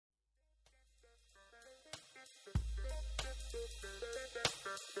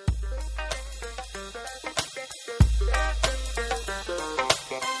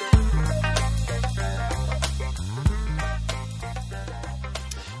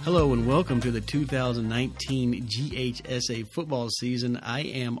Hello and welcome to the 2019 GHSA football season. I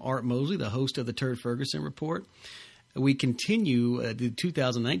am Art Mosley, the host of the Turd Ferguson Report. We continue the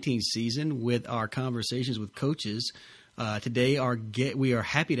 2019 season with our conversations with coaches. Today, we are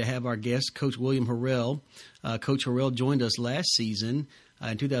happy to have our guest, Coach William Harrell. Coach Harrell joined us last season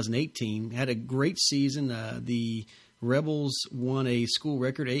in 2018. Had a great season. The Rebels won a school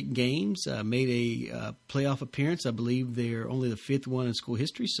record 8 games, made a playoff appearance. I believe they're only the 5th one in school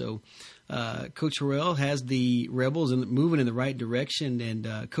history. So Coach Harrell has the Rebels moving in the right direction.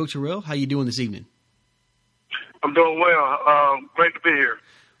 And Coach Harrell, how you doing this evening? I'm doing well. Great to be here.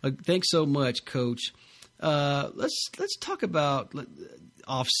 Thanks so much, Coach. Let's talk about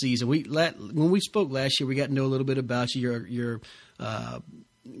off season. When we spoke last year, we got to know a little bit about you, your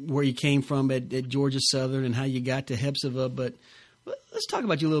where you came from at Georgia Southern and how you got to Hepzibah. But let's talk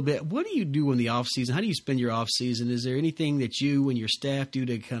about you a little bit. What do you do in the off season? How do you spend your off season? Is there anything that you and your staff do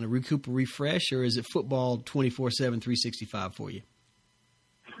to kind of recoup or refresh, or is it football 24/7, 365 for you?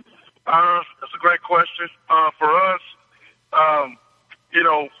 That's a great question. For us,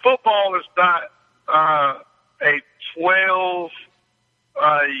 football is not a 12-month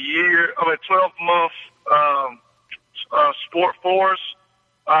sport for us,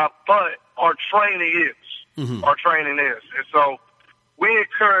 but our training is. Mm-hmm. Our training is. And so we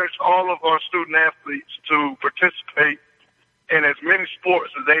encourage all of our student athletes to participate in as many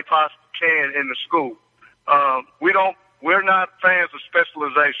sports as they possibly can in the school. We're not fans of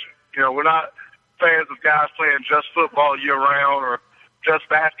specialization. We're not fans of guys playing just football year-round or just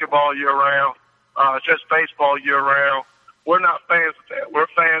basketball year-round, just baseball year-round. We're not fans of that. We're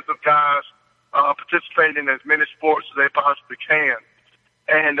fans of guys participating in as many sports as they possibly can.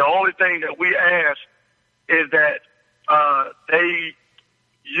 And the only thing that we ask is that they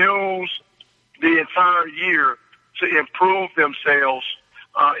use the entire year to improve themselves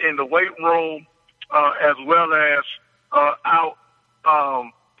in the weight room as well as out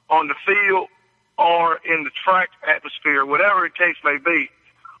on the field or in the track atmosphere, whatever the case may be.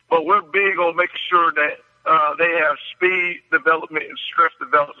 But we're big on making sure that they have speed development and strength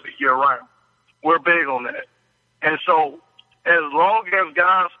development year-round. We're big on that. And so as long as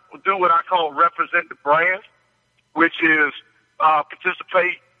guys do what I call represent the brand, which is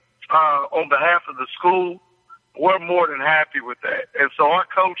participate on behalf of the school, we're more than happy with that. And so our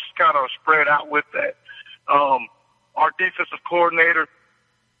coach kind of spread out with that. Our defensive coordinator,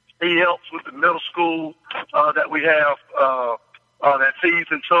 he helps with the middle school that we have that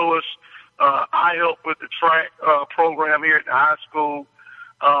feeds into us. I help with the track program here at the high school.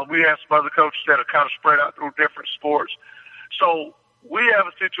 We have some other coaches that are kind of spread out through different sports. So we have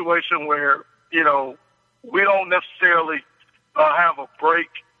a situation where, we don't necessarily have a break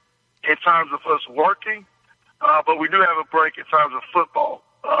in terms of us working, but we do have a break in terms of football.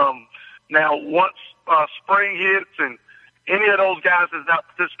 Now, once spring hits and any of those guys that's not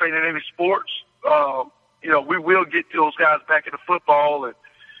participating in any sports, we will get those guys back into football. And,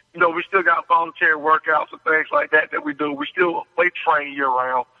 we still got voluntary workouts and things like that we do. We still weight train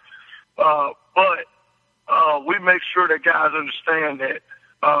year-round. But we make sure that guys understand that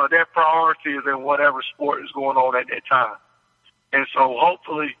their priority is in whatever sport is going on at that time. And so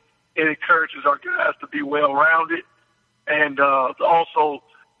hopefully it encourages our guys to be well-rounded and to also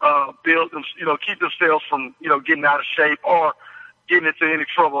build them, keep themselves from, getting out of shape or getting into any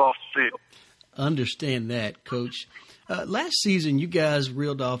trouble off the field. Understand that, Coach. Last season, you guys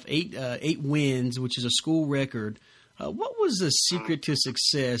reeled off eight wins, which is a school record. What was the secret to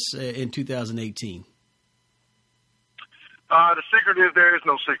success in 2018? The secret is there is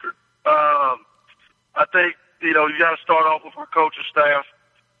no secret. I think, you got to start off with our coaching staff.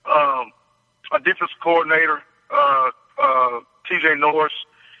 Our defensive coordinator, TJ Norris,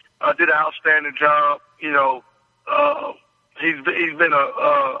 did an outstanding job. He's been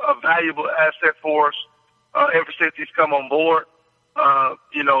a valuable asset for us ever since he's come on board.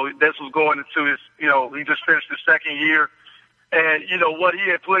 This was going into his, he just finished his second year. And, what he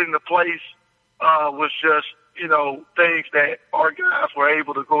had put into place was just, things that our guys were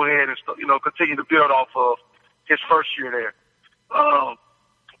able to go ahead and, continue to build off of his first year there.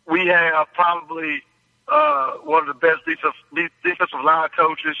 We have probably one of the best defensive line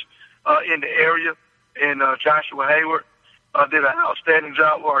coaches in the area, in Joshua Hayward. Did an outstanding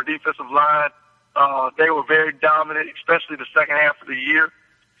job with our defensive line. They were very dominant, especially the second half of the year.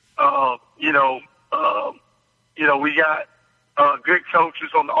 We got good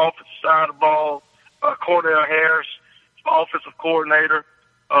coaches on the offensive side of the ball. Cordell Harris, offensive coordinator,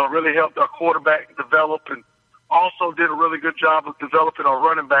 really helped our quarterback develop and also did a really good job of developing our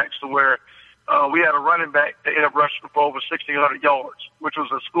running backs to where we had a running back that ended up rushing for over 1,600 yards, which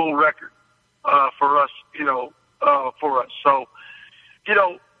was a school record for us, for us. So,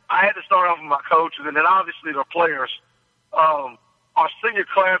 I had to start off with my coaches, and then obviously the players. Our senior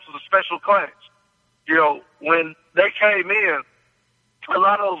class was a special class. When they came in, a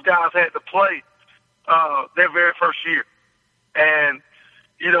lot of those guys had to play their very first year. And,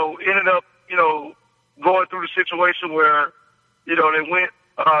 ended up, going through the situation where, they went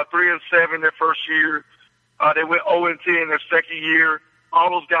 3-7 their first year. They went 0-10 their second year.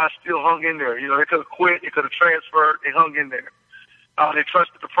 All those guys still hung in there. They could have quit. They could have transferred. They hung in there. They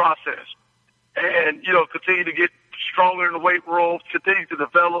trusted the process. And, continue to get stronger in the weight room, continue to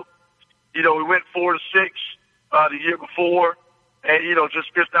develop. We went 4-6 the year before and,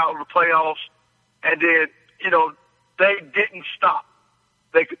 just missed out on the playoffs. And then, they didn't stop.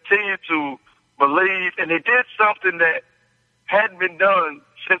 They continued to believe, and they did something that hadn't been done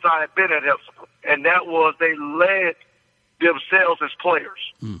since I had been at Hepzibah, and that was they led themselves as players.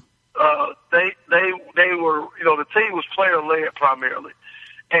 They were, the team was player-led primarily.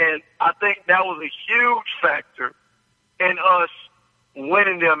 And I think that was a huge factor in us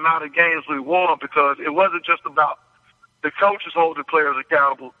winning the amount of games we won, because it wasn't just about the coaches holding players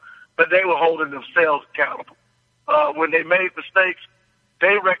accountable, but they were holding themselves accountable. When they made mistakes,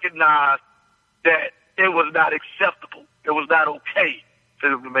 they recognized that it was not acceptable. It was not okay for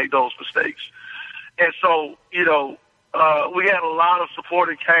them to make those mistakes. And so, we had a lot of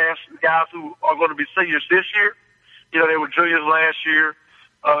supporting cast, guys who are going to be seniors this year. They were juniors last year.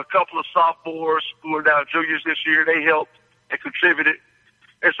 A couple of sophomores who are now juniors this year, they helped and contributed.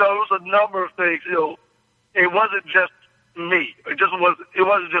 And so it was a number of things. It wasn't just me. It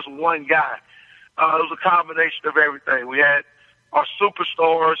wasn't just one guy. It was a combination of everything. We had our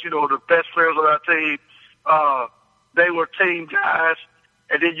superstars, the best players on our team. They were team guys.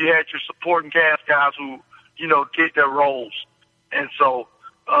 And then you had your supporting cast guys who, did their roles. And so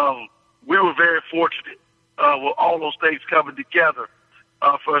we were very fortunate with all those things coming together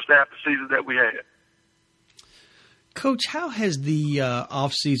for us to have the season that we had. Coach, how has the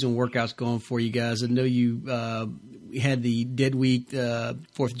off-season workouts gone for you guys? I know you had the dead week,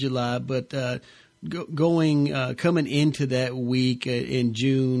 4th of July, but coming into that week in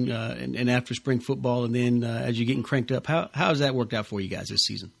June and after spring football, and then as you're getting cranked up, how has that worked out for you guys this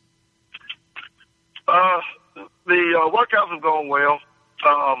season? The workouts have gone well.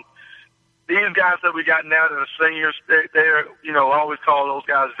 These guys that we got now that are seniors, they're I always call those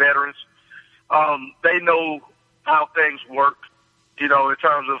guys veterans. They know how things work, in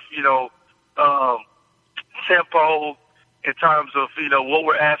terms of, tempo, in terms of, what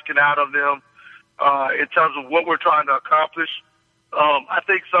we're asking out of them, in terms of what we're trying to accomplish. I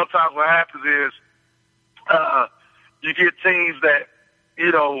think sometimes what happens is you get teams that,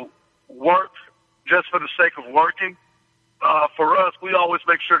 work just for the sake of working. For us, we always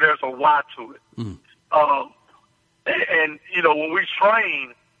make sure there's a why to it. Mm-hmm. And, when we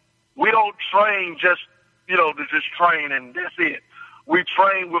train, we don't train just, to just train and that's it. We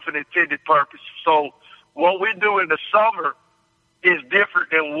train with an intended purpose. So what we do in the summer is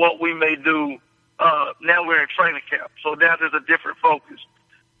different than what we may do now we're in training camp. So now there's a different focus.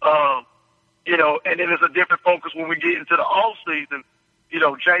 And then there's a different focus when we get into the off season,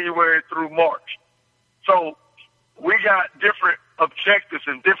 January through March. So we got different objectives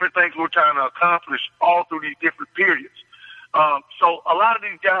and different things we're trying to accomplish all through these different periods. So a lot of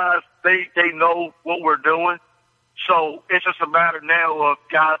these guys, they know what we're doing. So it's just a matter now of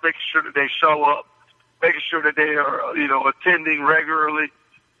guys making sure that they show up, making sure that they are, attending regularly,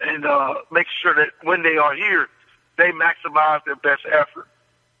 and making sure that when they are here, they maximize their best effort.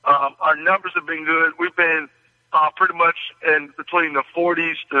 Our numbers have been good. We've been pretty much in between the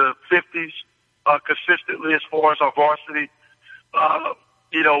 40s to 50s consistently as far as our varsity.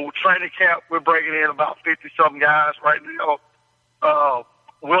 Training camp, we're bringing in about 50-something guys right now.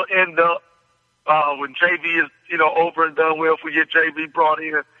 We'll end up, when JV is, over and done with, if we get JV brought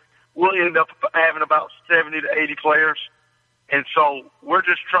in, we'll end up having about 70 to 80 players. And so we're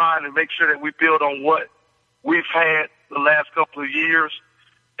just trying to make sure that we build on what we've had the last couple of years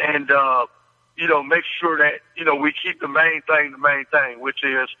and, make sure that, we keep the main thing, which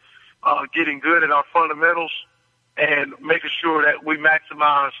is getting good at our fundamentals and making sure that we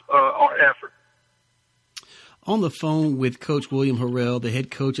maximize our effort. On the phone with Coach William Harrell, the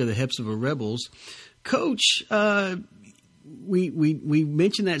head coach of the Hepzibah Rebels. Coach, we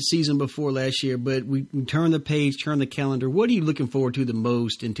mentioned that season before last year, but we turned the page, turned the calendar. What are you looking forward to the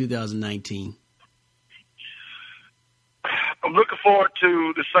most in 2019? I'm looking forward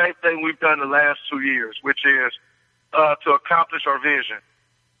to the same thing we've done the last 2 years, which is to accomplish our vision.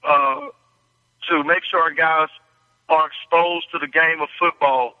 to make sure our guys are exposed to the game of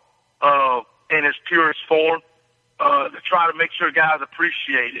football in its purest form, to try to make sure guys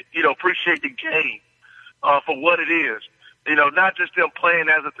appreciate it, appreciate the game for what it is. Not just them playing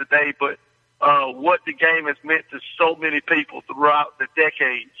as of today, but what the game has meant to so many people throughout the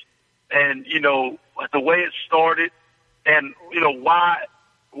decades. And, the way it started and, why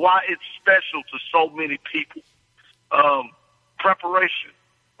it's special to so many people. Preparation,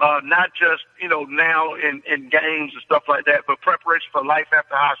 not just, now in games and stuff like that, but preparation for life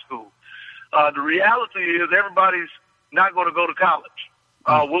after high school. The reality is everybody's not going to go to college.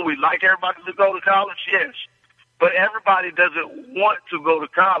 Would we like everybody to go to college? Yes. But everybody doesn't want to go to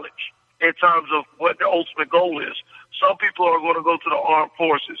college in terms of what their ultimate goal is. Some people are going to go to the armed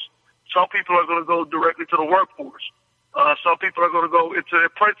forces. Some people are going to go directly to the workforce. Some people are going to go into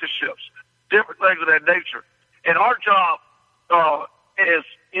apprenticeships, different things of that nature. And our job as,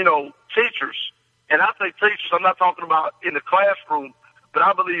 teachers, and I say teachers, I'm not talking about in the classroom, but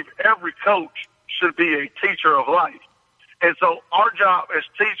I believe every coach should be a teacher of life. And so our job as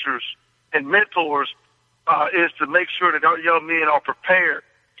teachers and mentors is to make sure that our young men are prepared.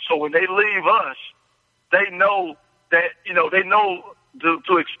 So when they leave us, they know that, they know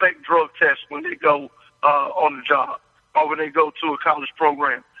to expect drug tests when they go on the job or when they go to a college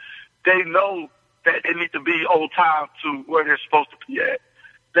program. They know that they need to be on time to where they're supposed to be at.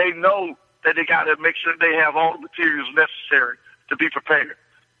 They know that they got to make sure they have all the materials necessary to be prepared.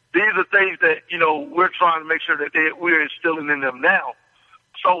 These are things that, we're trying to make sure that we're instilling in them now.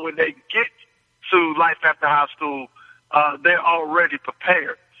 So when they get to life after high school, they're already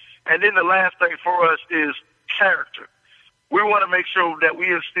prepared. And then the last thing for us is character. We want to make sure that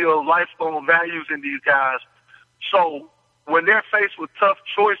we instill lifelong values in these guys. So when they're faced with tough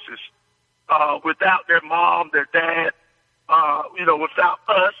choices, without their mom, their dad, without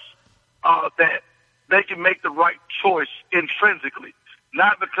us, that they can make the right choice intrinsically.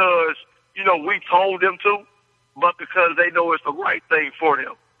 Not because, we told them to, but because they know it's the right thing for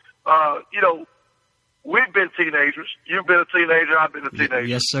them. We've been teenagers. You've been a teenager. I've been a teenager.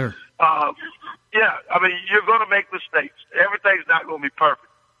 Yes, sir. You're going to make mistakes. Everything's not going to be perfect.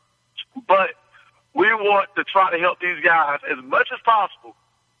 But we want to try to help these guys as much as possible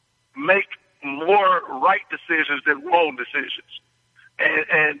make more right decisions than wrong decisions.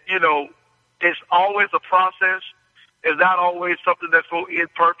 And it's always a process. It's not always something that's going to end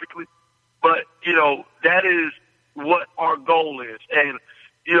perfectly. But, that is what our goal is. And,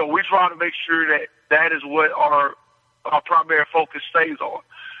 we try to make sure that is what our primary focus stays on.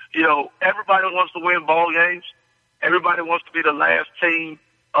 Everybody wants to win ball games. Everybody wants to be the last team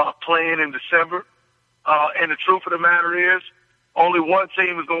playing in December. And the truth of the matter is, only one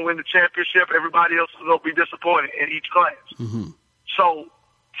team is going to win the championship. Everybody else is going to be disappointed in each class. Mm-hmm. So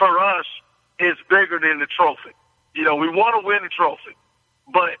for us, it's bigger than the trophy. We want to win the trophy,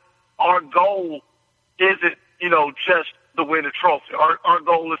 but our goal isn't, just to win the trophy. Our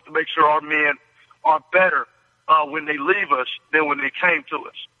goal is to make sure our men are better when they leave us than when they came to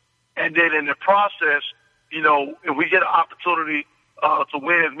us. And then in the process, if we get an opportunity to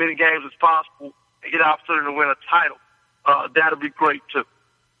win as many games as possible and get an opportunity to win a title, that'll be great too.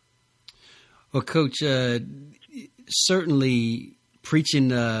 Well, Coach, certainly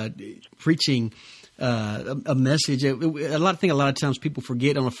preaching a message. A lot of times people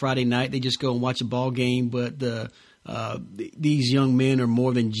forget on a Friday night they just go and watch a ball game, but these young men are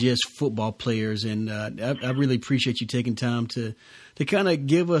more than just football players, and I really appreciate you taking time to kind of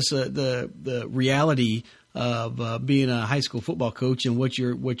give us the reality of being a high school football coach and what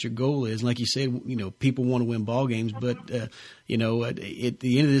your goal is. And like you said, people want to win ball games, but at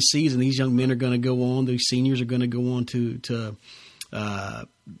the end of this season, these young men are going to go on. These seniors are going to go on to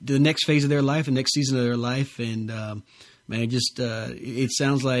the next phase of their life, the next season of their life, and man, it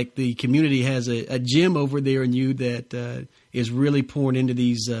sounds like the community has a gem over there in you that is really pouring into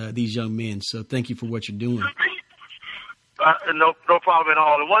these young men. So thank you for what you're doing. No problem at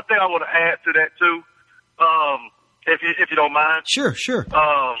all. And one thing I want to add to that too, if you don't mind. Sure. 2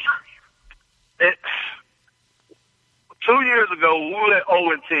 years ago, we were at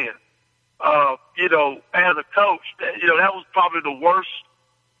 0-10. As a coach, that was probably the worst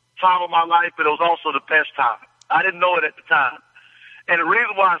time of my life, but it was also the best time. I didn't know it at the time. And the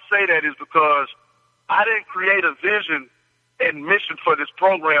reason why I say that is because I didn't create a vision and mission for this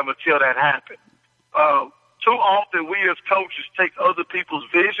program until that happened. Too often we as coaches take other people's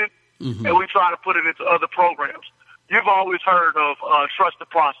vision and we try to put it into other programs. You've always heard of trust the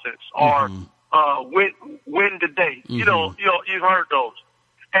process or win the day. You've heard those.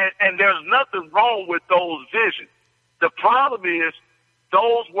 And there's nothing wrong with those visions. The problem is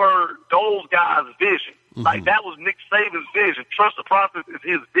those were those guys' vision. Mm-hmm. Like, that was Nick Saban's vision. Trust the process is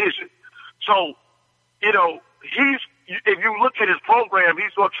his vision. So, you know, if you look at his program,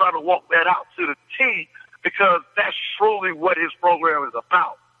 he's going to try to walk that out to the T, because that's truly what his program is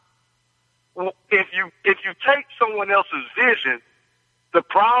about. Well, if you take someone else's vision, the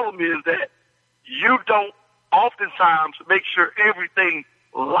problem is that you don't oftentimes make sure everything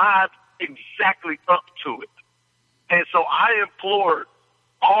lines exactly up to it. And so I implore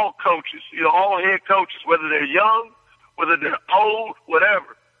all coaches, you know, all head coaches, whether they're young, whether they're old,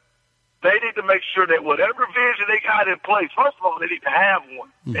 whatever, they need to make sure that whatever vision they got in place, first of all, they need to have one.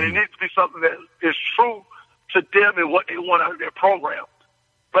 Mm-hmm. And it needs to be something that is true to them and what they want out of their program.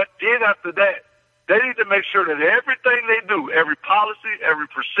 But then after that, they need to make sure that everything they do, every policy, every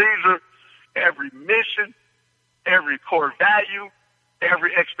procedure, every mission, every core value,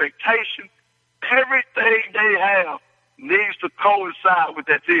 every expectation, everything they have needs to coincide with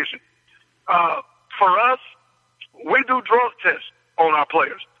that vision. For us, we do drug tests on our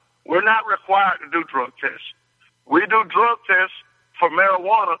players. We're not required to do drug tests. We do drug tests for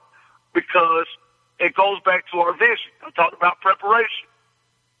marijuana because it goes back to our vision. I talked about preparation.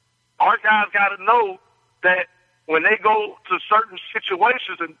 Our guys got to know that when they go to certain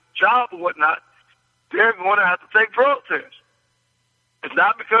situations and jobs and whatnot, they're going to have to take drug tests. It's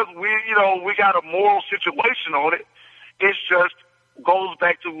not because we got a moral situation on it. It just goes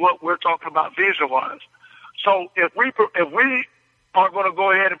back to what we're talking about vision-wise. So if we are going to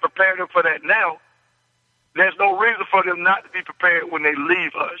go ahead and prepare them for that now, there's no reason for them not to be prepared when they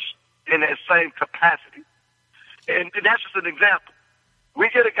leave us in that same capacity. And that's just an example. We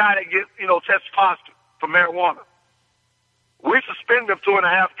get a guy that tests positive for marijuana. We suspend them 2.5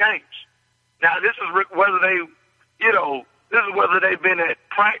 games. Now, this is whether they've been at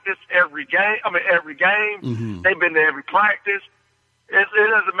practice every game. Mm-hmm. They've been to every practice. It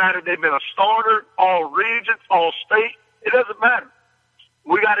doesn't matter if they've been a starter, all regions, all state. It doesn't matter.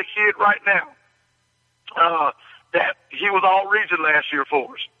 We got a kid right now that he was all region last year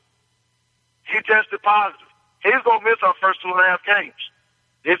for us. He tested positive. He's going to miss our first 2.5 games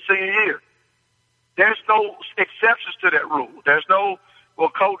his senior year. There's no exceptions to that rule. There's no, well,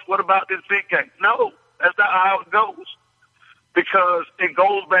 coach, what about this big game? No, that's not how it goes, because it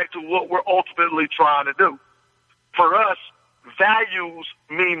goes back to what we're ultimately trying to do. For us, values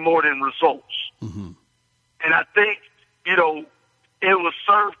mean more than results. Mm-hmm. And I think, it will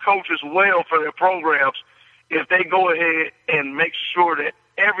serve coaches well for their programs if they go ahead and make sure that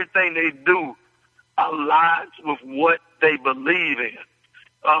everything they do aligns with what they believe in.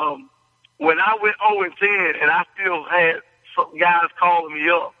 When I went 0-10, and I still had some guys calling me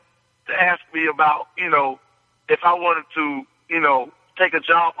up to ask me about, if I wanted to, take a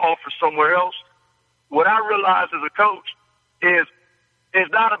job offer somewhere else, what I realized as a coach is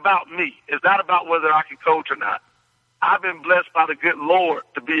it's not about me. It's not about whether I can coach or not. I've been blessed by the good Lord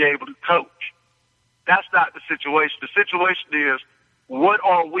to be able to coach. That's not the situation. The situation is, what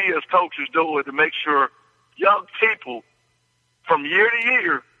are we as coaches doing to make sure young people from year to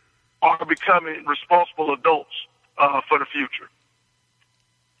year are becoming responsible adults for the future?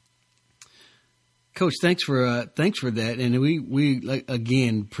 Coach, thanks for that, and we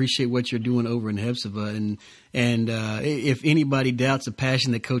again appreciate what you're doing over in Hephzibah, and if anybody doubts the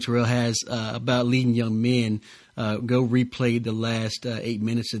passion that Coach Harrell has about leading young men, go replay the last 8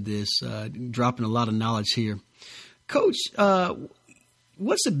 minutes of this, dropping a lot of knowledge here. Coach,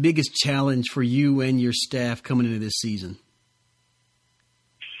 what's the biggest challenge for you and your staff coming into this season?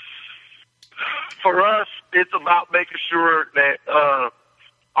 For us, it's about making sure that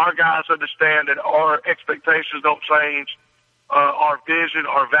our guys understand that our expectations don't change, our vision,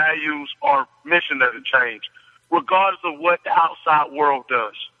 our values, our mission doesn't change, regardless of what the outside world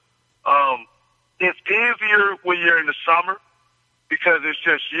does. It's easier when you're in the summer because it's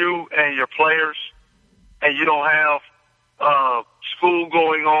just you and your players, and you don't have school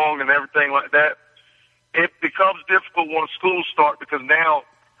going on and everything like that. It becomes difficult when school starts because now,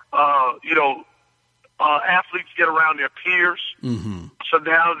 athletes get around their peers. Mm-hmm. So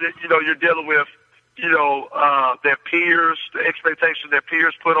now that, you're dealing with, their peers, the expectations their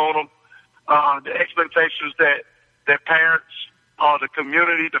peers put on them, the expectations that their parents, the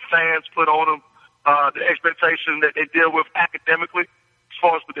community, the fans put on them, the expectation that they deal with academically as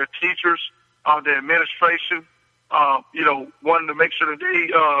far as with their teachers, the administration, wanting to make sure that they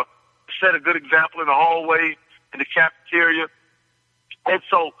set a good example in the hallway, in the cafeteria. And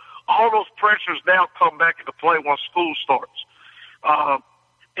so all those pressures now come back into play once school starts.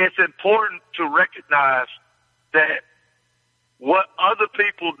 It's important to recognize that what other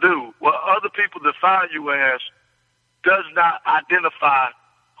people do, what other people define you as, does not identify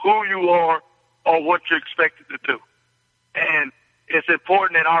who you are or what you're expected to do. And it's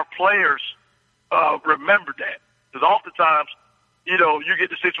important that our players remember that. Because oftentimes, you get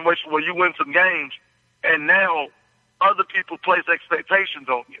the situation where you win some games and now other people place expectations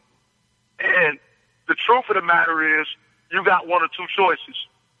on you. And the truth of the matter is you got one or two choices.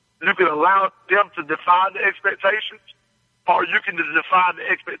 You can allow them to define the expectations, or you can define the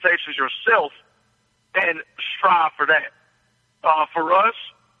expectations yourself and strive for that. For us,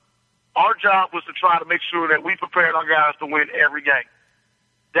 our job was to try to make sure that we prepared our guys to win every game.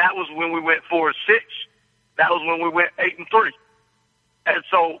 That was when we went 4-6. That was when we went 8-3. And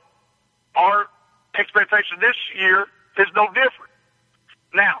so our expectation this year is no different.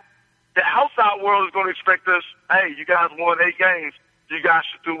 Now, the outside world is going to expect us, hey, you guys won 8 games. You guys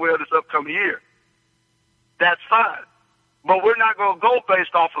should do well this upcoming year. That's fine. But we're not going to go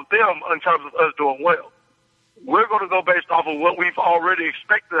based off of them in terms of us doing well. We're going to go based off of what we've already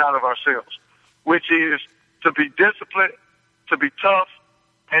expected out of ourselves, which is to be disciplined, to be tough,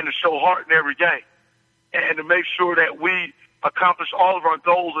 and to show heart in every game, and to make sure that we accomplish all of our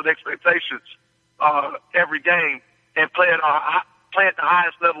goals and expectations every game and play at the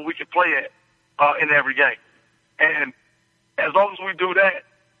highest level we can play at in every game. And as long as we do that,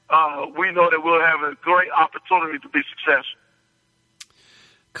 we know that we'll have a great opportunity to be successful.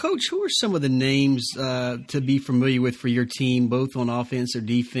 Coach, who are some of the names to be familiar with for your team, both on offense or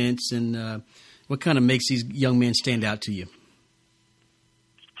defense, and what kind of makes these young men stand out to you?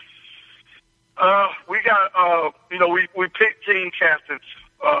 We got, we picked team captains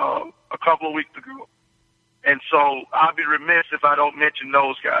a couple of weeks ago. And so I'll be remiss if I don't mention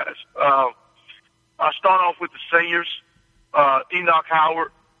those guys. I'll start off with the seniors. Enoch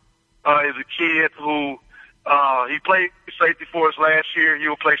Howard is a kid who he played safety for us last year. He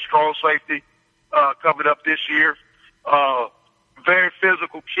will play strong safety coming up this year. Very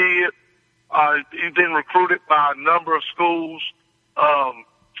physical kid. He's been recruited by a number of schools.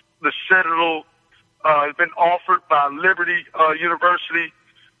 The Citadel has been offered by Liberty University.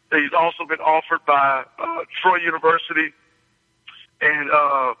 He's also been offered by Troy University and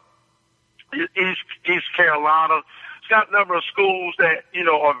East Carolina. He's got a number of schools that,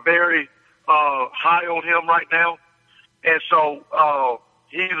 are very high on him right now. And so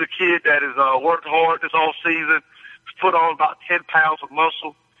he's a kid that has worked hard this whole season. He's put on about 10 pounds of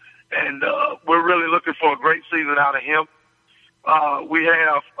muscle. And we're really looking for a great season out of him. We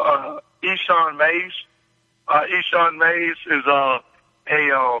have Eshawn Mays. Eshawn Mays is a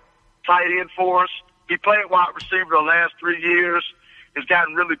tight end for us. He played wide receiver the last 3 years. He's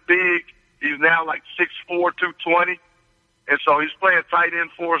gotten really big. He's now like 6'4", 220. And so he's playing tight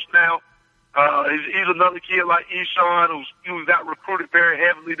end for us now. He's another kid like Eshawn who got recruited very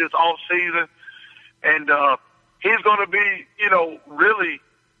heavily this off season. And he's going to be, really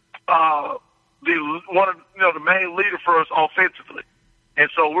the main leader for us offensively. And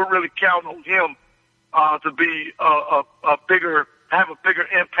so we're really counting on him to be have a bigger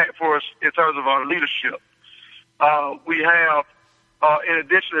impact for us in terms of our leadership. We have, in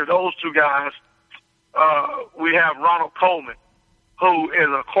addition to those two guys, we have Ronald Coleman, who is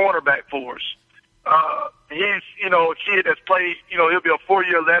a cornerback for us. He's, a kid that's played, he'll be a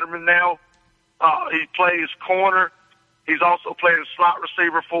 4-year letterman now. He plays corner. He's also played a slot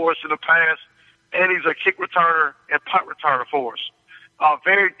receiver for us in the past, and he's a kick returner and punt returner for us.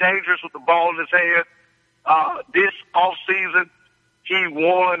 Very dangerous with the ball in his hand. This off season, he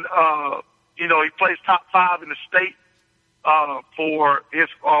won, he plays top 5 in the state for his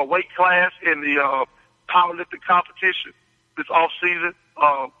weight class in the powerlifting competition this off season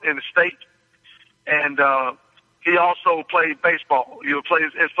in the state. And he also played baseball.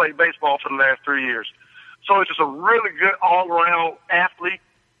 Has played baseball for the last 3 years. So it's just a really good all-around athlete.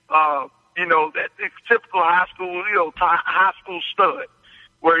 That typical high school stud,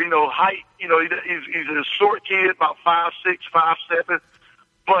 where height. He's a short kid, about 5'6", 5'7",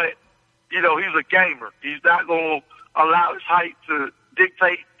 but he's a gamer. He's not going to allow his height to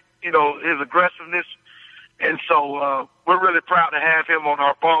dictate his aggressiveness, and so we're really proud to have him on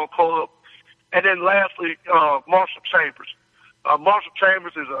our ball club. And then lastly, Marshall Chambers. Marshall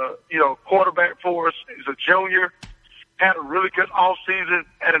Chambers is a quarterback for us. He's a junior. Had a really good off season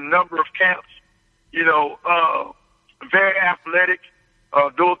at a number of camps. Very athletic,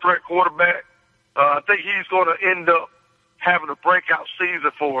 dual threat quarterback. I think he's going to end up having a breakout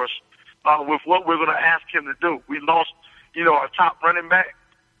season for us with what we're going to ask him to do. We lost, our top running back,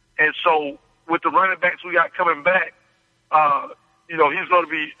 and so with the running backs we got coming back, he's going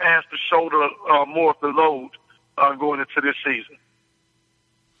to be asked to shoulder more of the load going into this season.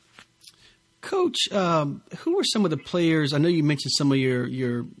 Coach, who are some of the players? I know you mentioned some of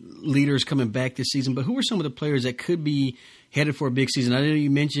your leaders coming back this season, but who are some of the players that could be headed for a big season? I know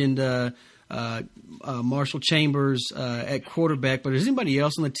you mentioned Marshall Chambers at quarterback, but is anybody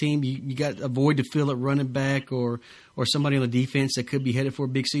else on the team you got a void to fill at running back or somebody on the defense that could be headed for a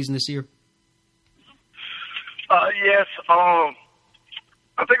big season this year? Yes. I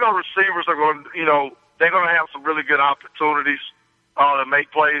think our receivers are going to, they're going to have some really good opportunities to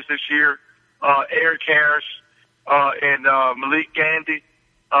make plays this year. Eric Harris and Malik Gandy.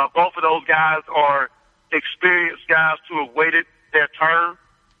 Both of those guys are experienced guys who have waited their turn.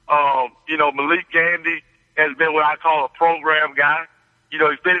 Malik Gandy has been what I call a program guy. He's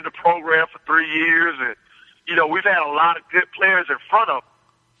been in the program for 3 years, and, we've had a lot of good players in front of him.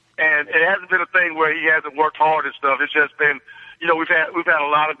 And it hasn't been a thing where he hasn't worked hard and stuff. It's just been, we've had a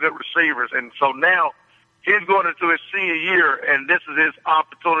lot of good receivers. And so now he's going into his senior year, and this is his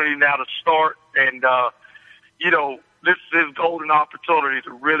opportunity now to start. And, this is his golden opportunity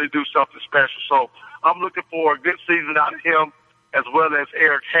to really do something special. So I'm looking for a good season out of him as well as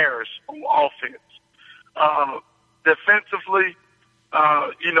Eric Harris on offense. Defensively,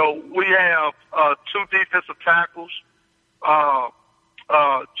 we have two defensive tackles,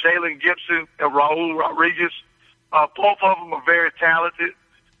 Jalen Gibson and Raul Rodriguez. Both of them are very talented.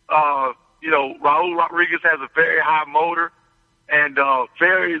 Raul Rodriguez has a very high motor and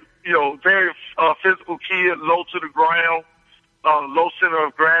very physical kid, low to the ground, low center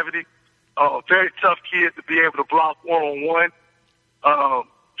of gravity. Very tough kid to be able to block one-on-one.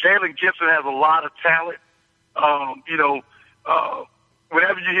 Jalen Gibson has a lot of talent.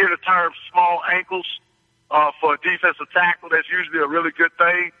 Whenever you hear the term small ankles for a defensive tackle, that's usually a really good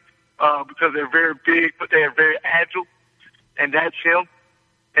thing because they're very big, but they are very agile, and that's him.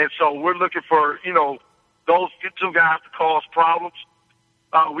 And so we're looking for, those two guys to cause problems.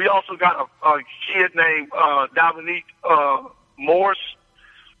 We also got a kid named Dominique Morse,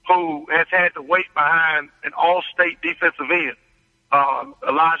 who has had to wait behind an all-state defensive end,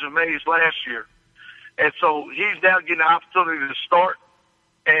 Elijah Mays, last year. And so he's now getting the opportunity to start.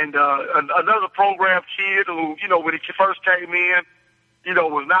 And another program kid who, when he first came in,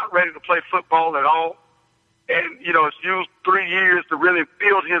 was not ready to play football at all. And, it's used 3 years to really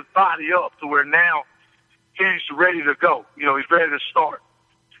build his body up to where now he's ready to go. He's ready to start.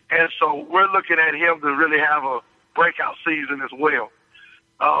 And so we're looking at him to really have a breakout season as well.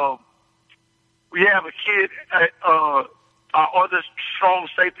 We have a kid at our other strong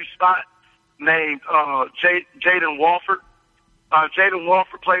safety spot named Jaden Walford. Jaden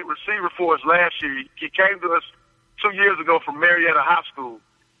Walford played receiver for us last year. He came to us 2 years ago from Marietta High School.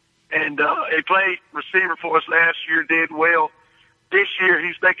 And he played receiver for us last year, did well. This year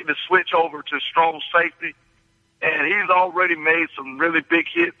he's making the switch over to strong safety. And he's already made some really big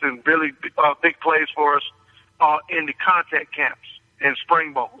hits and really big plays for us in the contact camps and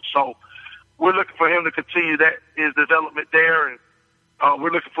spring ball. So we're looking for him to continue his development there, and we're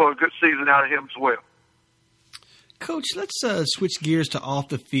looking for a good season out of him as well. Coach, let's switch gears to off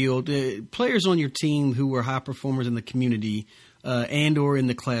the field. Players on your team who were high performers in the community and or in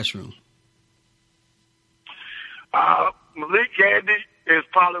the classroom. Malik Gandy is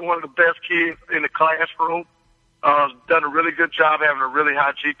probably one of the best kids in the classroom. Done a really good job having a really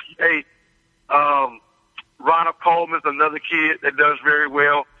high GPA. Ronald Coleman is another kid that does very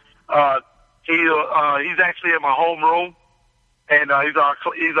well. He's actually in my homeroom, and he's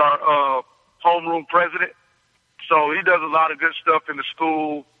our homeroom president. So he does a lot of good stuff in the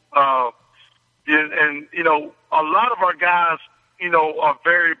school. And a lot of our guys, are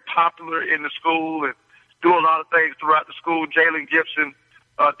very popular in the school and do a lot of things throughout the school. Jalen Gibson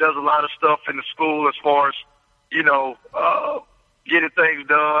does a lot of stuff in the school as far as, getting things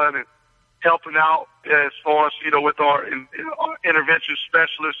done and helping out as far as, with our intervention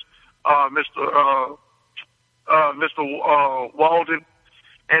specialist, Mr. Walden.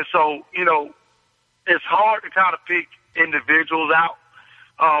 And so, it's hard to kind of pick individuals out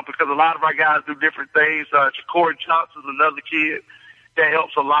because a lot of our guys do different things. Ja'Cory Johnson is another kid that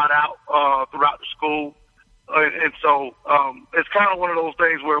helps a lot out throughout the school. And so it's kind of one of those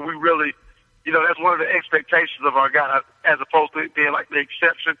things where we really, that's one of the expectations of our guys as opposed to it being like the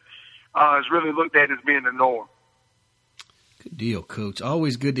exception. It's really looked at as being the norm. Good deal, Coach.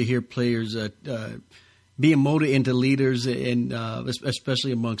 Always good to hear players being molded into leaders, and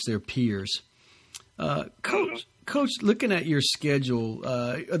especially amongst their peers. Coach, looking at your schedule,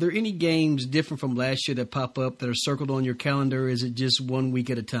 are there any games different from last year that pop up that are circled on your calendar? Or is it just 1 week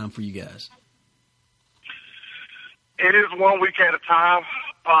at a time for you guys? It is 1 week at a time.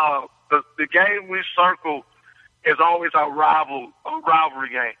 The game we circle is always our rivalry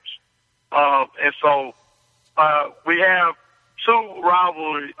games. And so we have two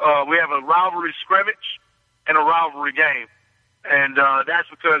rivalry. We have a rivalry scrimmage and a rivalry game. And that's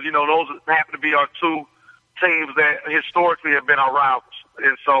because, those happen to be our two teams that historically have been our rivals.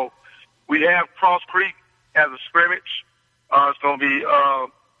 And so we have Cross Creek as a scrimmage. It's going to be,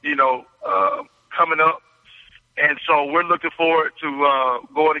 coming up. And so we're looking forward to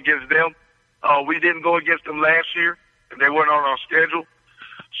going against them. We didn't go against them last year. They weren't on our schedule.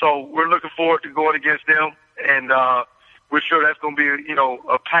 So we're looking forward to going against them. And we're sure that's going to be,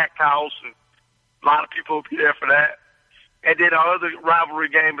 a packed house. And a lot of people will be there for that. And then our other rivalry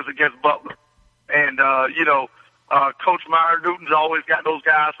game is against Butler. And, Coach Meyer Newton's always got those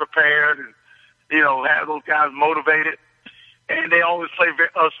guys prepared and, have those guys motivated. And they always play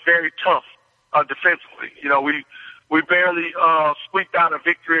us very tough defensively. We barely squeaked out a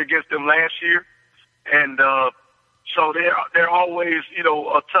victory against them last year. And so they're always,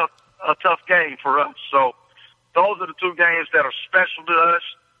 a tough game for us. So those are the two games that are special to us.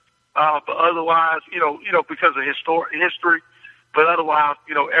 But otherwise, because of history, but otherwise,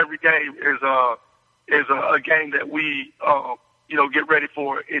 every game is a game that we, get ready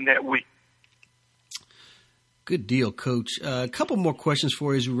for in that week. Good deal, Coach. A couple more questions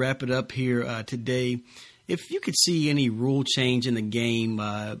for you as we wrap it up here today. If you could see any rule change in the game,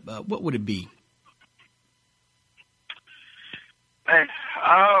 what would it be? Man,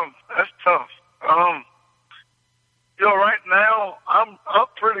 that's tough. Right now, I'm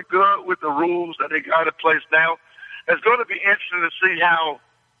pretty good with the rules that they got in place now. It's going to be interesting to see how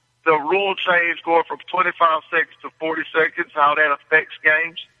the rule change going from 25 seconds to 40 seconds, how that affects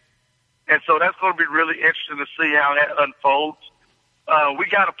games. And so that's going to be really interesting to see how that unfolds. We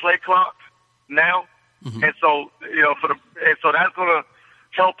got a play clock now. Mm-hmm. And so, so that's going to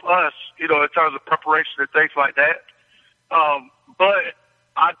help us, in terms of preparation and things like that. But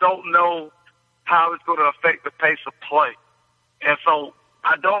I don't know how it's going to affect the pace of play. And so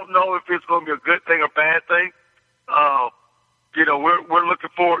I don't know if it's going to be a good thing or bad thing. We're looking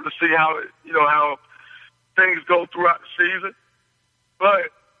forward to see how things go throughout the season.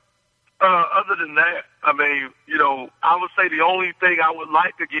 But other than that, I would say the only thing I would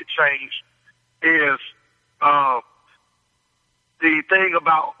like to get changed is the thing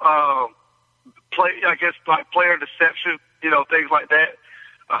about player deception, things like that.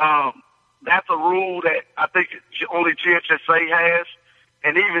 That's a rule that I think only GHSA has,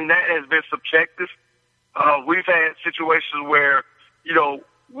 and even that has been subjective. We've had situations where,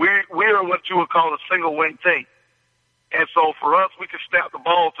 we are what you would call a single wing team. And so for us, we can snap the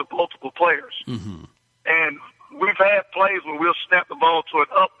ball to multiple players. Mm-hmm. And we've had plays where we'll snap the ball to an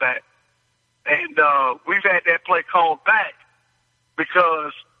up back. And we've had that play called back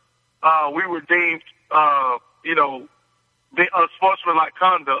because we were deemed, unsportsmanlike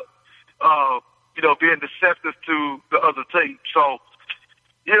conduct, being deceptive to the other team. So,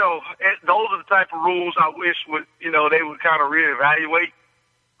 those are the type of rules I wish they would kind of reevaluate.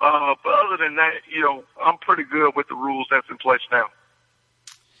 But other than that, I'm pretty good with the rules that's in place now.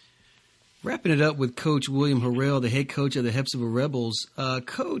 Wrapping it up with Coach William Harrell, the head coach of the Hephzibah Rebels.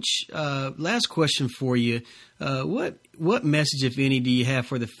 Coach, last question for you. What message, if any, do you have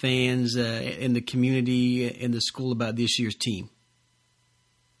for the fans in the community and the school about this year's team?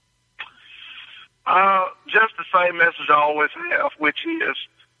 Just the same message I always have, which is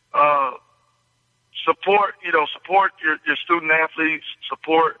support your student athletes,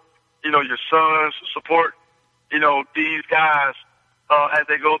 support, your sons, support, these guys as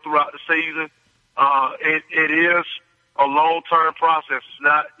they go throughout the season. It is a long-term process. It's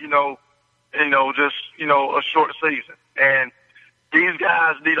not, just, a short season. And these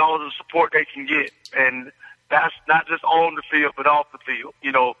guys need all the support they can get. And that's not just on the field, but off the field.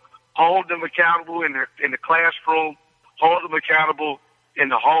 Hold them accountable in the classroom, hold them accountable in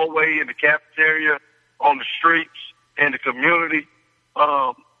the hallway, in the cafeteria, on the streets, in the community,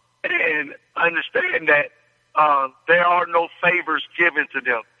 and understand that there are no favors given to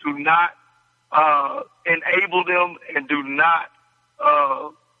them. Do not enable them and do not,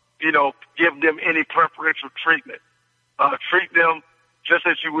 give them any preferential treatment. Treat them just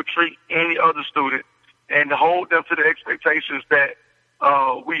as you would treat any other student and hold them to the expectations that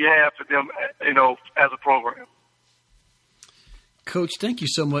we have for them, as a program. Coach, thank you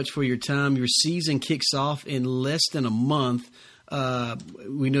so much for your time. Your season kicks off in less than a month.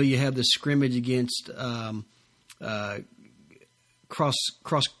 We know you have the scrimmage against Cross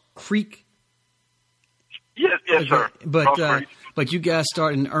Creek. Yes, sir. But you guys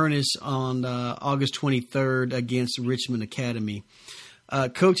start in earnest on August 23rd against Richmond Academy.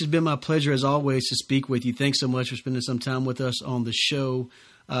 Coach, it's been my pleasure as always to speak with you. Thanks so much for spending some time with us on the show.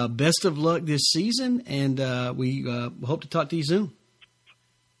 Best of luck this season, and we hope to talk to you soon.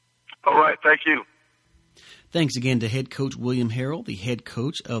 All right. Thank you. Thanks again to head coach William Harrell, the head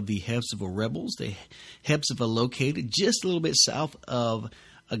coach of the Hebsonville Rebels. The Hebsonville located just a little bit south of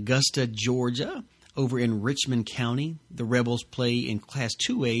Augusta, Georgia, over in Richmond County. The Rebels play in Class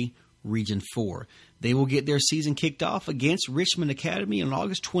 2A, Region 4. They will get their season kicked off against Richmond Academy on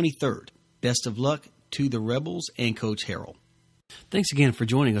August 23rd. Best of luck to the Rebels and Coach Harrell. Thanks again for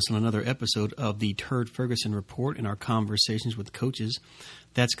joining us on another episode of the Turd Ferguson Report and our conversations with coaches.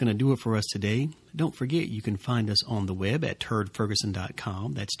 That's going to do it for us today. Don't forget, you can find us on the web at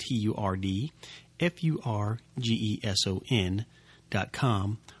turdferguson.com. That's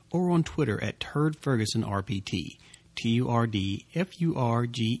TURDFURGESON.com, or on Twitter at TurdFergusonRPT.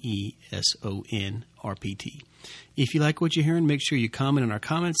 TURDFURGESONRPT. If you like what you're hearing, make sure you comment in our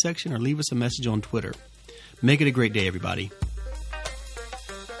comment section or leave us a message on Twitter. Make it a great day, everybody.